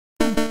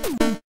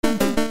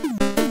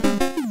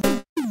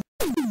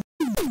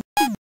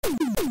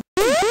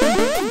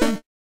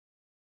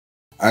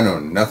I know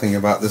nothing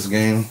about this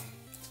game.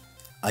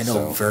 I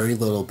know very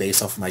little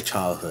based off of my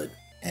childhood,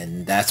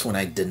 and that's when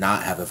I did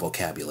not have a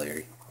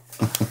vocabulary.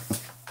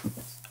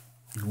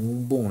 Oh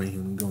boy,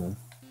 here we go.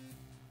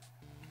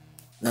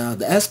 Now,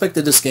 the aspect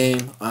of this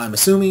game, I'm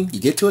assuming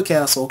you get to a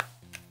castle.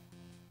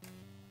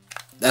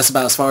 That's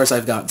about as far as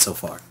I've gotten so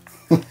far.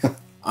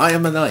 I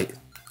am a knight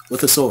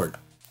with a sword.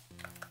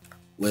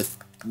 With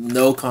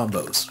no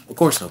combos. Of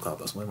course no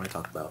combos. What am I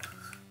talking about?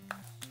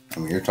 I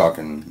mean, you're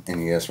talking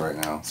NES right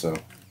now, so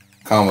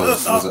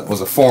combos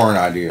was a foreign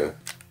idea.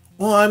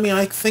 Well, I mean,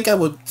 I think I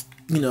would,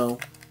 you know,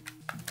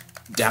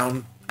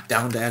 down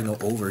diagonal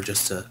over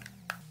just to,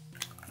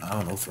 I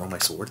don't know, throw my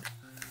sword.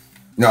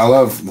 No, I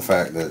love the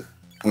fact that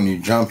when you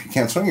jump, you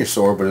can't swing your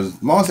sword, but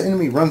as long as the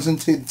enemy runs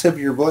into the tip of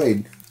your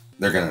blade,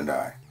 they're gonna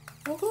die.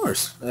 Of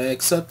course.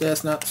 Except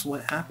that's not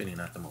what's happening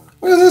at the moment.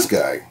 Look at this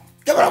guy.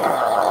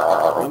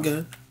 I'm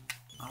good.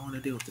 I don't want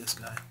to deal with this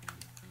guy.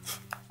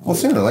 Well,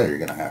 sooner or later you're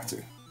gonna have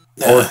to,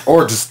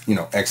 or just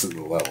exit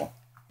the level.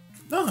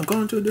 No, I'm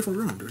going to a different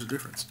room. There's a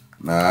difference.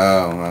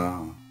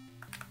 No.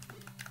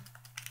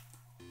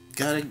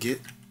 Gotta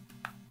get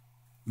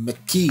my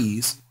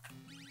keys.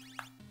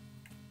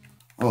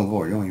 Oh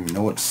Lord, you don't even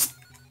know what's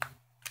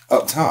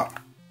up top.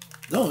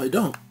 No, I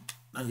don't.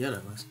 Not yet,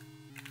 at least.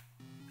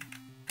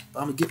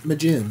 I'm gonna get my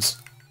gems.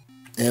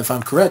 And if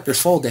I'm correct,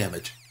 there's fall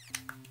damage.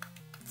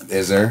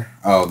 Is there?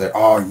 Oh, there.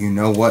 Oh, you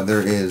know what?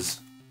 There is.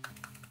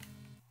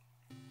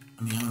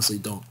 I mean, I honestly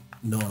don't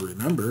know or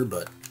remember,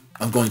 but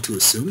I'm going to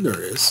assume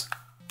there is.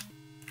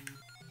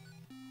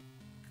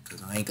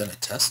 Because I ain't gonna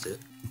test it.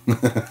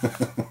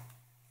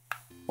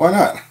 Why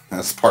not?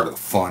 That's part of the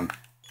fun.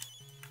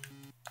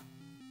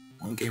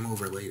 One game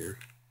over later.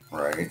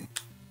 Right.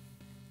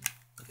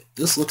 Okay,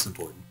 this looks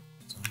important.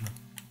 So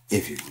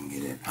if you can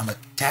get it. I'm a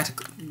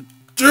tactical...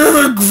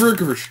 Here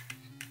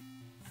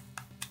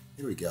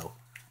we go.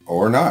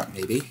 Or not.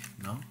 Maybe.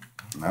 No?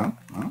 No?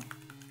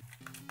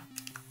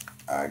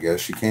 I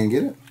guess you can't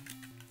get it.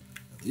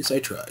 At least I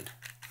tried.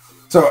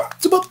 So...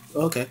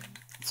 Okay.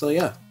 So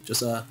yeah,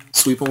 just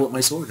sweep them with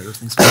my sword.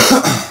 Everything's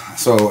fine.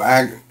 So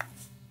I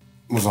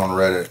was on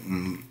Reddit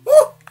and...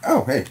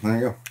 Oh, hey, there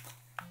you go.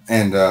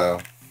 And,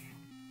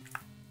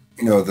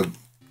 the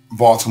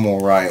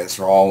Baltimore riots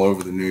are all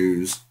over the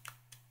news.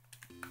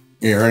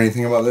 You heard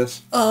anything about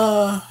this?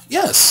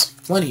 Yes.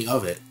 Plenty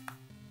of it.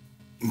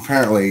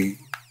 Apparently,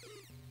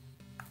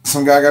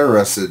 some guy got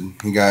arrested.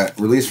 He got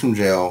released from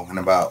jail, and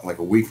about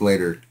a week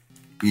later,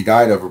 he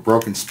died of a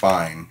broken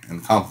spine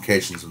and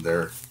complications of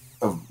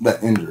that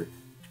injury.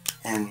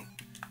 And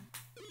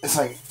it's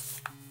like,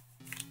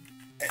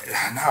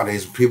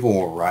 nowadays people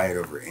will riot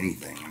over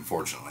anything,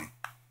 unfortunately.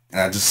 And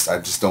I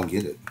just don't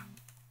get it.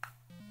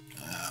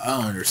 I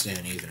don't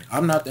understand either.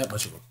 I'm not that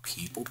much of a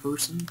people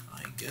person,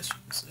 I guess you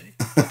could say.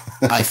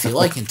 I feel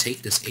I can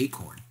take this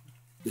acorn.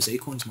 This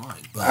acorn's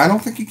mine. But I don't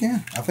think you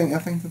can. I think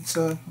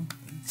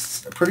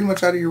it's pretty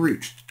much out of your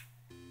reach.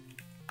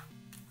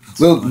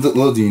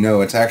 Little do you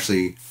know, it's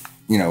actually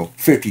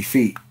 50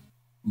 feet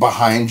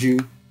behind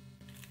you,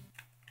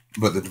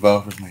 but the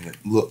developers made it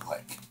look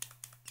like.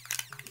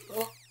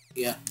 Well,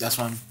 yeah, that's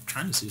why I'm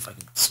trying to see if I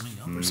can swing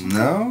up or something.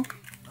 No?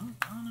 I don't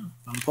know.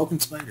 I'm poking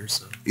spiders,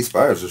 so... These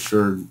spiders are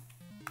sure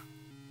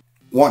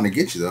wanting to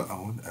get you, though.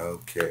 Oh,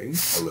 okay.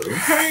 Hello.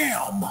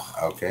 Ham!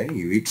 Okay,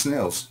 you eat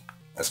snails.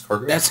 That's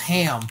cargo? That's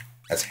ham.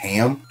 That's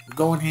ham? We're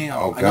going ham.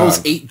 Oh, God. I know it's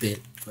 8-bit,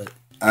 but...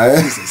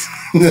 Jesus.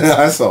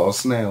 I saw a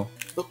snail.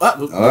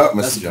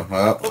 Mr. Jump.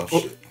 Oh,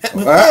 shit.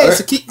 Hey, it's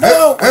a key.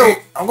 No, wait.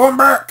 I'm going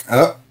back.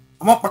 Oh.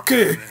 I'm up my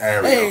key.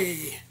 There we go.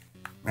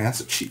 Man,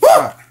 that's a cheap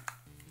shot.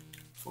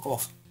 Fuck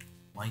off.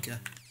 Wanker.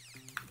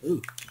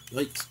 Ooh,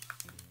 yikes.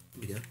 Here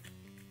we go.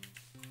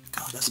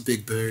 God, that's a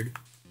big bird.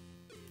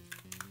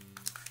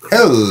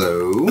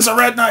 Hello. It's a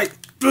red knight.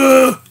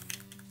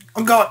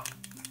 I'm gone.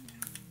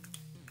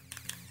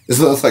 This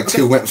looks like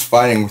two wimps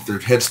fighting with their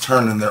heads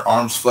turned and their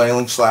arms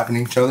flailing, slapping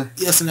each other.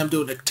 Yes, and I'm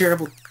doing a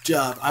terrible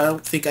job. I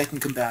don't think I can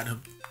combat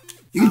him.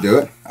 You can do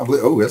it. I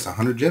believe. Oh, that's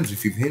 100 gems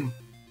if you hit him.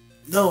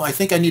 No, I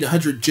think I need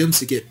 100 gems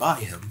to get by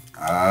him.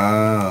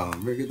 Oh,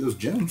 better get those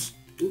gems.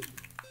 Ooh.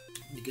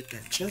 Let me get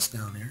that chest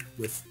down there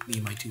with me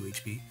and my 2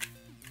 HP.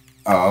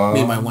 Oh. Me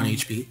and my 1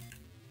 HP.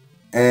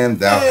 And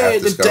thou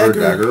hast discovered a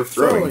dagger of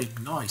throwing.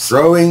 Nice.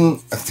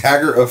 Throwing, a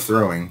dagger of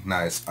throwing.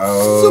 Nice.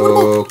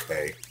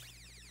 Okay.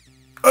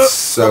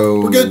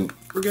 So... We're good.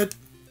 We're good.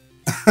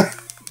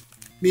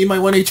 Me and my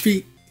 1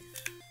 HP.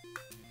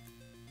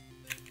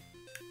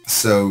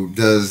 So,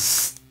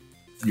 does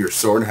your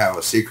sword have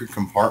a secret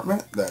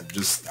compartment that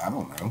just... I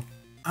don't know.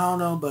 I don't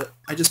know, but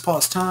I just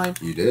paused time.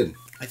 You did.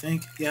 I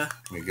think, yeah.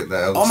 Let me get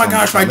that. Oh my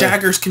gosh, my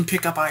daggers can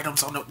pick up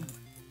items. Oh no.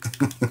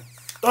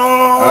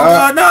 Oh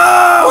God,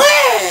 no!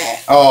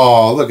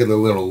 Oh, look at the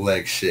little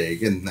leg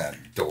shake. Isn't that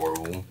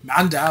adorable?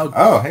 I'm down.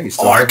 Oh, hey, you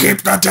still I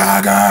keep the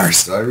daggers.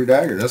 Still have your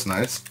dagger. That's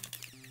nice.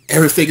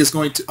 Everything is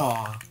going to...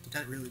 Oh, did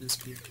that really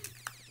disappear?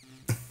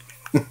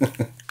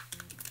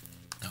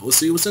 Now we'll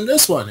see what's in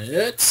this one.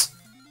 It's...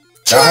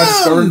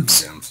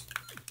 Gems!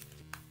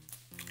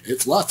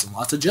 It's lots and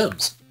lots of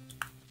gems.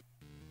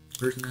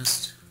 Bird's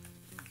nest.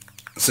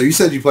 So you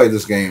said you played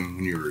this game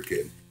when you were a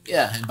kid.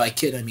 Yeah, and by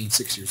kid I mean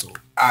 6 years old.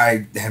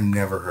 I have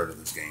never heard of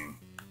this game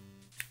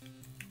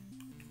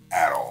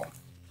at all.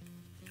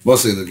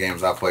 Mostly the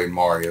games I played,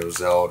 Mario,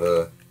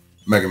 Zelda,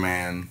 Mega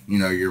Man, you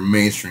know, your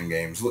mainstream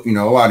games. You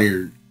know, a lot of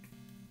your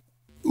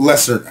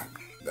lesser...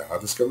 I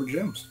discovered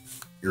gems.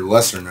 Your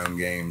lesser known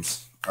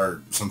games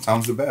are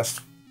sometimes the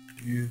best.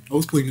 Yeah, I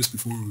was playing this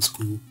before it was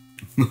cool.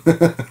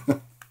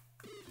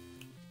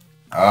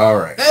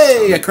 Alright.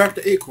 Hey, so I cracked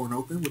the acorn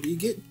open. What do you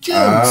get?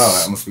 Gems!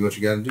 Oh, that must be what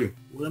you gotta do.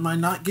 What am I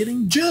not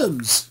getting?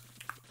 Gems!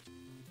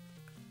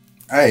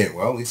 Hey,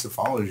 well, at least it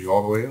follows you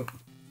all the way up.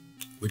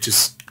 Which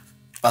is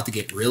about to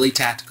get really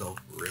tactical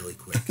really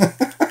quick.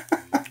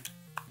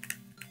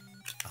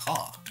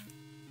 Aha.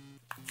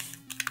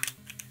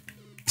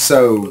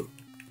 So...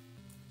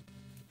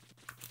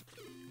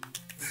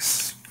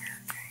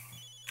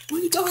 What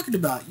are you talking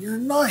about? You're a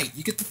knight.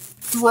 You get to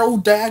throw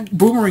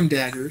boomerang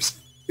daggers,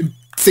 and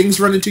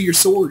things run into your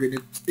sword, and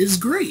it is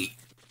great.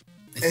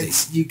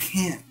 You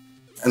can't,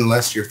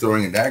 unless you're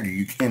throwing a dagger,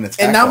 you can't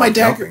attack. And now my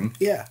dagger, jumping.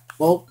 yeah.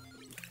 Well,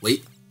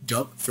 wait,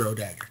 jump, throw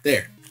dagger.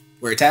 There,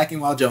 we're attacking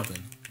while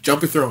jumping.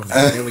 Jump and throw.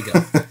 There we go.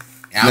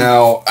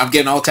 Now I'm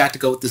getting all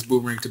tactical with this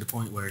boomerang to the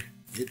point where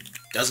it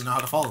doesn't know how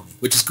to follow me,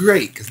 which is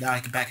great because now I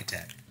can back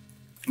attack.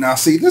 Now,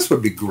 see, this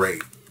would be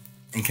great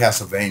in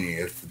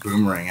Castlevania if the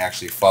boomerang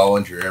actually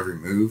followed your every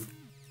move.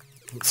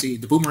 See,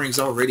 the boomerang's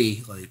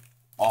already like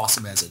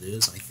awesome as it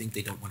is. I think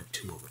they don't want it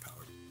too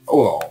overpowered.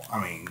 Oh, well, I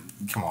mean,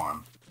 come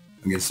on,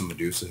 against some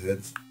Medusa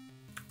heads.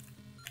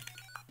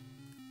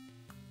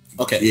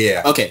 Okay.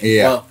 Yeah. Okay.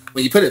 Yeah. Well,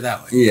 when you put it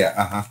that way. Yeah.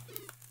 Uh huh.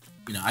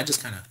 You know, I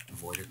just kind of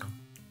avoided them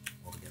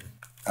altogether.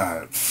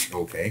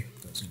 Okay.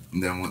 Because, you know,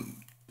 And then when,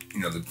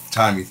 you know, the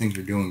time you think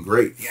you're doing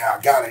great, yeah,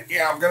 I got it.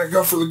 Yeah, I'm gonna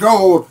go for the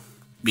gold.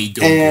 Me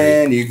doing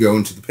great. And you go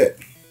into the pit.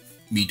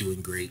 Me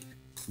doing great,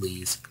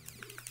 please.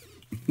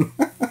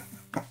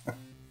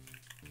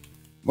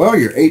 Well,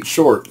 you're 8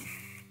 short.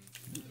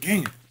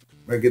 Dang it.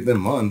 Better get them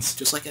months.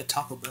 Just like at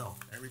Taco Bell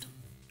every time.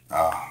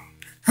 Ah.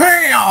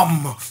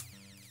 Ham!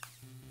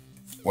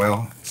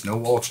 Well, it's no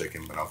wall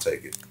chicken, but I'll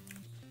take it.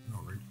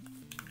 All right.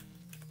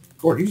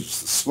 Gord, he's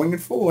just a swinging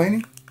fool, ain't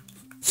he?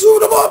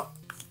 Zoot him up!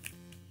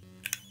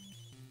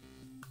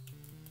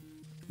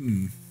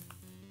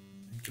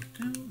 Jump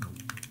down. No.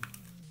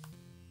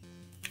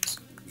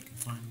 So we can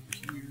find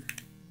over here.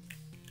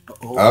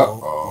 Uh-oh.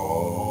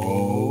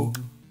 Uh-oh.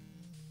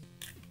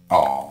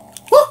 Oh.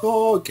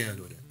 Oh, okay, I'll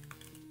do it.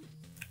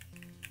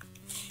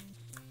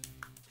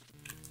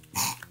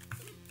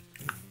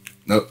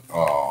 Nope.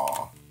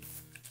 Oh.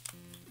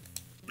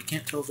 I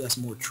can't tell if that's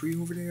more tree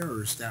over there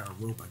or is that a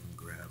rope I can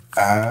grab.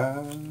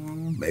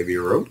 Maybe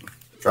a rope.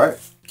 Try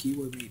it.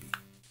 Keyword maybe.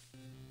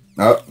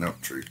 Nope.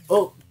 Nope. Tree.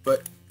 Oh,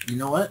 but you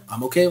know what?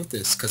 I'm okay with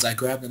this because I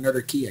grabbed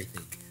another key, I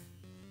think.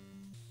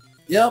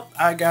 Yep,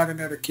 I got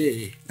another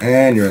key.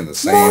 And you're in the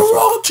same. More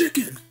wall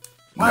chicken.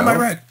 Why am I No.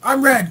 red?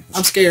 I'm red.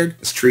 I'm scared.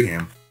 It's tree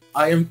ham.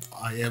 I am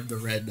the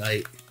red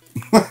knight.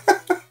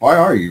 Why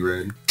are you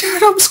red?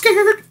 Dad, I'm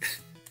scared.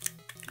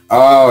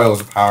 Oh, it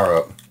was a power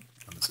up.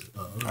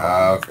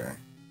 Okay.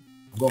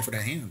 I'm going for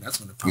that ham. That's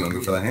when the power. You gonna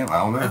go for that ham? I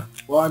don't know. Yeah.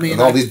 Well, I mean,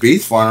 With all these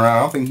bees flying around, I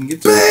don't think you can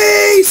get to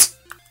it. bees.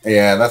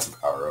 Yeah, that's a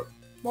power up.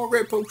 More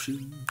red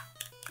potion.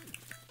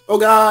 Oh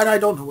God, I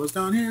don't know what's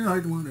down here. I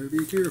want to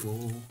be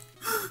careful.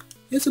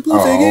 It's a blue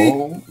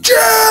thingy.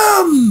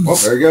 Gems. Well,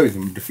 there you go. You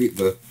can defeat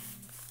the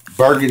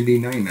Burgundy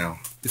Knight now.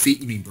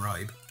 Defeat? You mean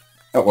bribe?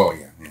 Oh, well,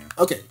 yeah.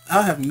 Okay,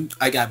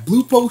 I got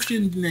blue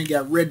potion and I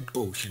got red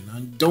potion. I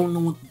don't know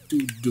what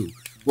to do.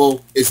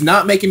 Well, it's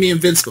not making me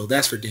invincible.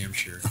 That's for damn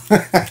sure.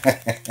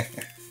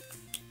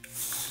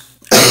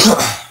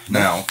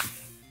 Now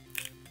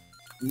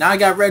I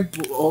got red.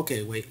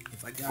 Okay, wait.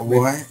 If I got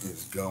what red,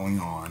 is going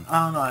on?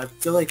 I don't know. I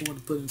feel like I want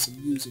to put in some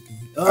music in.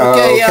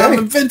 Okay, yeah, I'm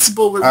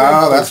invincible with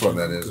red Oh, that's potion.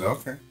 what that is.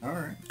 Okay, all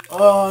right.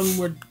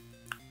 We're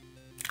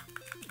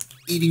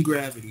eating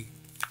gravity.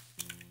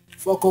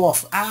 Fuck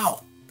off.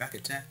 Ow. Back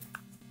attack.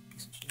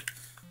 Piece of shit.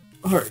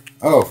 Alright.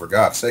 Oh, for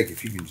God's sake,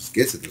 if you can just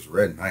get to this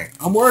red knight.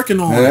 I'm working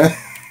on it.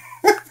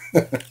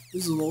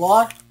 This is a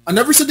lot. I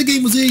never said the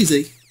game was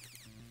easy.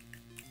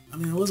 I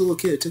mean, I was a little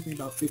kid. It took me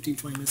about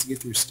 15-20 minutes to get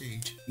through a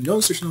stage. You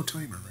notice there's no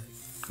timer, right?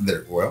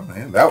 There, well,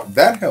 man,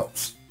 that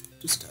helps.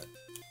 Just that.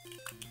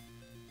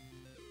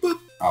 But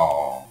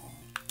Oh.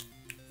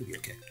 you'll be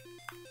okay.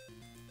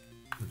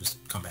 We'll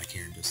just come back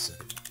here in just a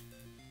second.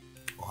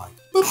 Oh, hi.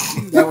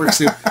 Boop. That works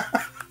too.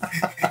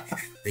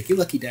 Thank you,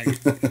 Lucky Dagger.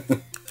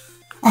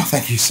 Oh,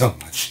 thank you so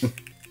much. 1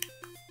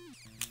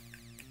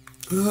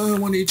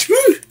 HP.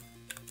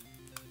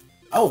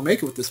 I will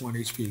make it with this 1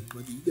 HP,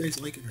 whether you guys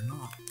like it or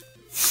not.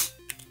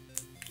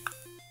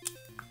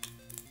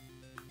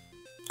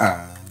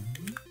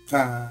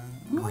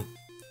 I'm like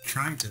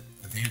trying to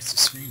advance the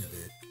screen a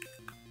bit.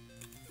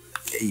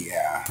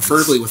 Yeah.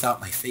 Preferably without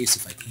my face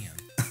if I can.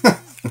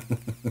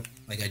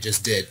 Like I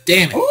just did.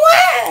 Damn it.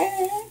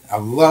 I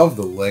love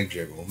the leg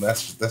jiggle.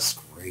 That's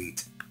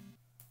great.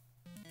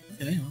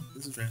 Okay, well,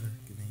 this is rather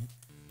convenient.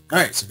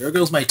 Alright, so there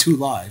goes my 2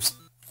 lives.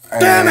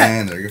 Damn it!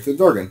 And there goes the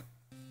Dorgan.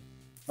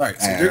 Alright,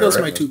 so there goes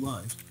my 2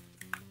 lives.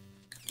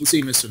 We'll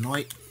see, Mr.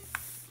 Knight.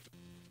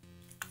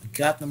 I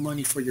got the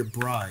money for your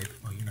bribe.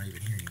 Oh, you're not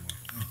even here anymore.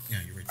 Oh, yeah,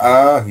 you're right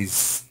there.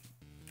 He's...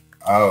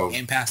 Oh.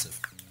 And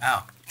passive.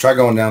 Ow. Try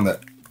going down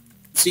that...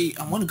 See,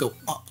 I want to go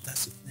up.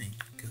 That's the thing.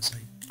 Because I...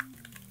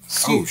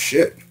 See. Oh,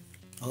 shit.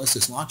 Unless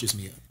this launches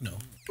me up. No.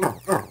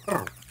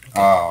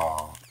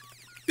 Oh.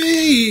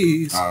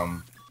 Bees!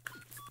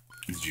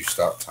 Did you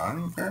stop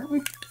time, apparently?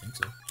 I think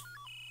so.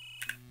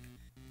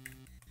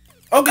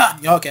 Oh,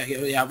 God!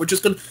 Okay, yeah, we're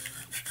just gonna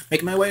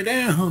make my way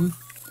down.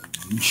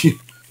 You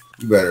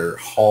better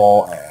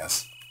haul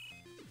ass.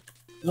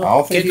 No, I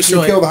don't think you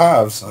can kill the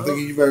hives. I think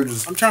you better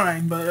just... I'm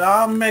trying, but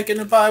I'm making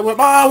it by... Oh,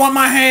 I want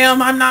my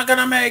ham! I'm not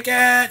gonna make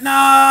it! No!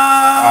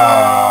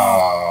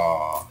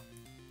 Oh.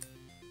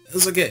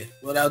 It's okay.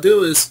 What I'll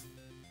do is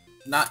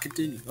not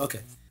continue.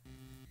 Okay.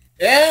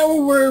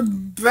 And we're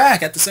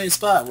back at the same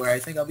spot where I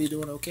think I'll be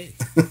doing okay.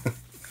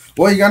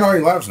 Well, you got all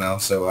your lives now,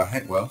 so,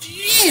 well...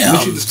 Gems! You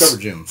should discover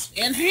gems.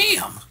 And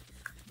ham!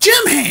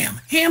 Gem ham!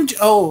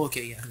 Oh,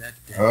 okay, yeah. That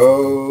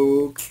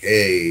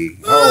okay.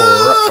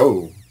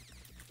 Oh.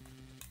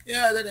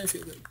 Yeah, that didn't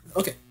feel good.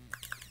 Okay.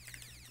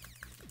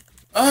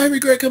 I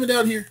regret coming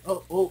down here.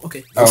 Oh,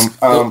 okay.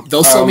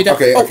 They'll slow me down.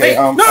 Okay, okay,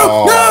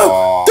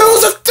 no! There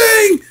was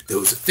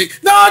a thing!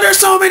 No, there's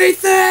so many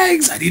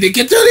things! I need to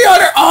get to the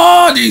other...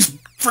 Oh, these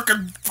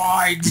frickin'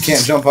 vines. You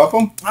can't jump up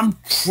them? I'm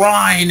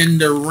trying in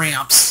the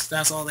ramps.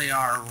 That's all they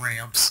are,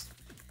 ramps.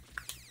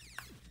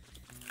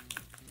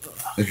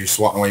 If you're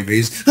swatting away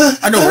bees.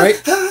 I know,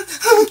 right?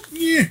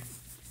 Yeah.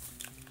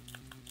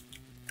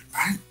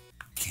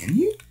 Can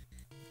you?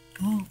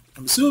 Oh,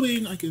 I'm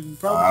assuming I can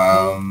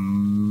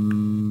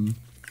probably...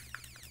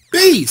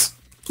 Bees!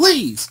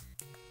 Please!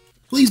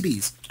 Please,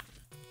 bees.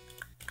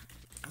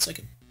 Unless I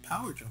can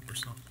power jump or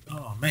something.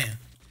 Oh, man.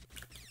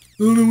 I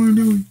don't know what I'm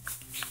doing.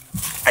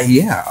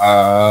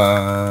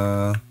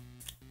 Yeah,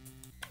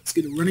 Let's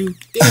get it running.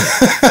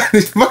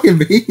 These fucking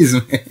bees,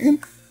 man.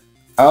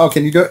 Oh,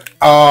 can you do it?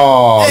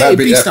 Oh, hey, that'd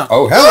be...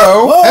 Oh,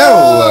 hello! Whoa!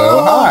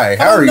 Hello! Hi,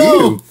 how are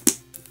you?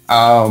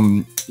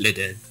 Lay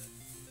dead.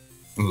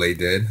 Lay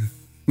dead.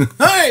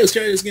 Alright, let's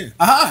try this again.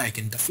 Aha, I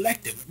can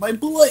deflect it with my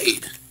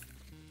blade.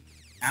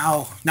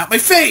 Ow, not my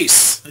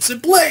face! I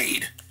said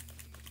blade!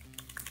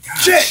 God,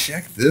 shit!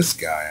 Check this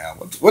guy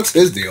out. What's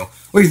his deal?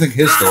 What do you think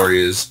his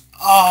story is?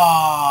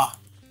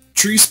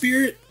 Tree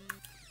spirit?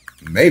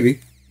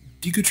 Maybe.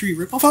 Deku tree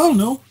ripoff? I don't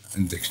know.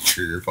 Deku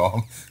tree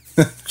ripoff.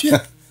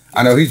 Shit.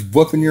 I know, he's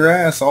whooping your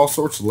ass all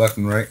sorts of left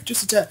and right.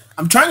 Just a tad.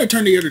 I'm trying to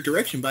turn the other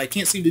direction, but I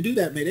can't seem to do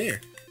that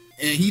midair.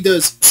 And he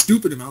does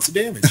stupid amounts of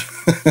damage.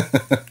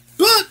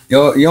 But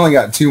you only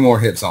got 2 more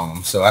hits on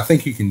him, so I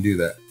think you can do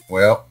that.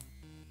 Well,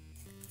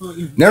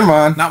 yeah. Never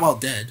mind. Not while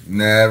dead.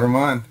 Never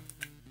mind.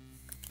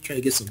 Try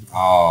to get some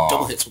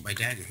double hits with my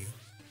dagger here.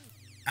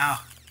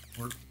 Ow.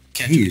 We're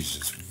catching. He's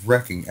just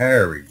wrecking.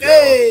 There we go.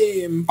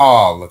 Hey!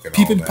 Oh, look at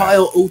Peeping all that.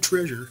 pile o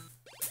treasure.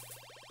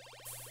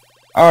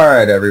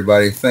 Alright,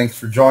 everybody. Thanks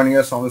for joining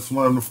us on this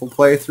wonderful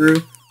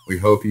playthrough. We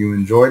hope you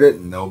enjoyed it,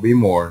 and there'll be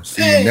more.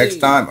 See you next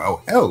time.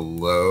 Oh,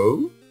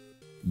 hello.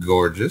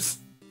 Gorgeous.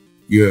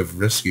 You have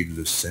rescued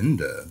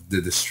Lucinda,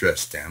 the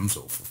distressed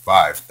damsel, for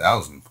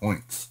 5,000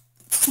 points.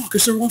 Fuck,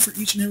 is there one for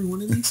each and every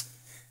one of these?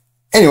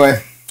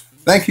 Anyway,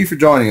 thank you for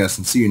joining us,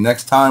 and see you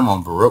next time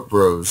on Baroque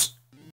Bros.